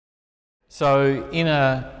So in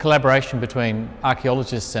a collaboration between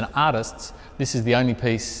archaeologists and artists, this is the only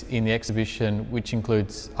piece in the exhibition which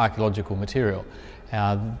includes archaeological material.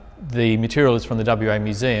 The material is from the WA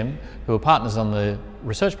Museum, who are partners on the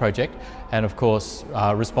research project and of course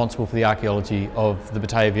responsible for the archaeology of the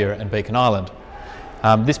Batavia and Beacon Island.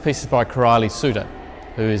 This piece is by Corioli Souter,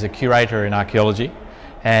 who is a curator in archaeology,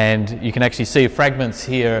 and you can actually see fragments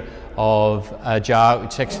here of a jar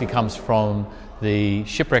which actually comes from the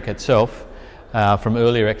shipwreck itself, from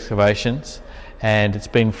earlier excavations, and it's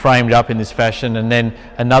been framed up in this fashion, and then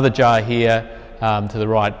another jar here to the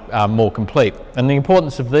right, more complete. And the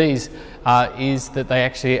importance of these is that they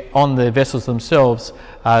actually, on the vessels themselves,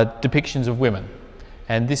 are depictions of women.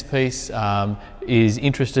 And this piece is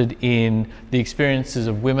interested in the experiences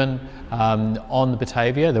of women on the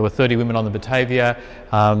Batavia. There were 30 women on the Batavia,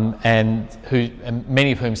 and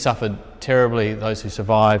many of whom suffered terribly, those who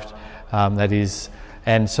survived, that is.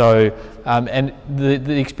 And so, and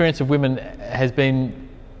the experience of women has been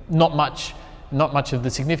not much of the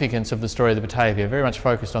significance of the story of the Batavia, very much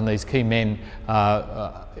focused on these key men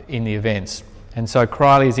in the events. And so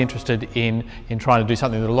Corioli is interested in trying to do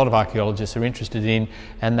something that a lot of archaeologists are interested in,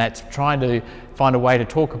 and that's trying to find a way to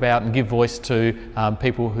talk about and give voice to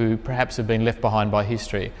people who perhaps have been left behind by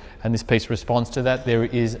history. And this piece responds to that. There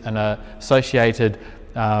is an associated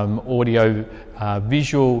audio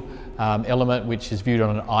visual element which is viewed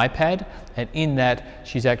on an iPad, and in that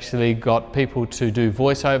she's actually got people to do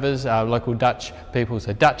voiceovers, local Dutch people,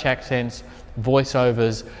 so Dutch accents,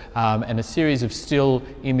 voiceovers, and a series of still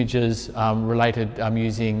images related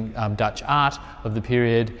using Dutch art of the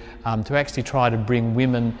period to actually try to bring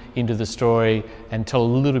women into the story and tell a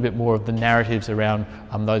little bit more of the narratives around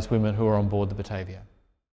those women who are on board the Batavia.